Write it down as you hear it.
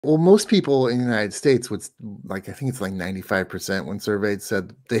Well, most people in the United States would like, I think it's like 95% when surveyed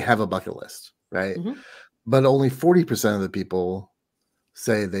said they have a bucket list, right? Mhm. But only 40% of the people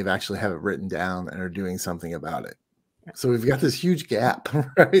say they've actually have it written down and are doing something about it. Yeah. So we've got this huge gap,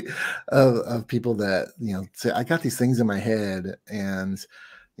 right? Of people that, say, I got these things in my head and,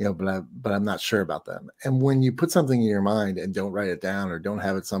 but I'm not sure about them. And when you put something in your mind and don't write it down or don't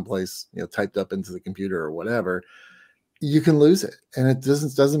have it someplace, typed up into the computer or whatever, you can lose it and it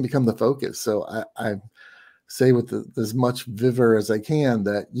doesn't become the focus. So I say with as much vigor as I can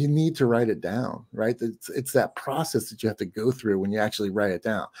that you need to write it down, right? It's that process that you have to go through when you actually write it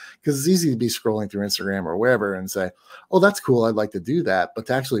down. Because it's easy to be scrolling through Instagram or wherever and say, oh, that's cool, I'd like to do that. But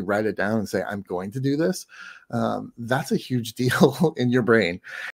to actually write it down and say, I'm going to do this, that's a huge deal in your brain.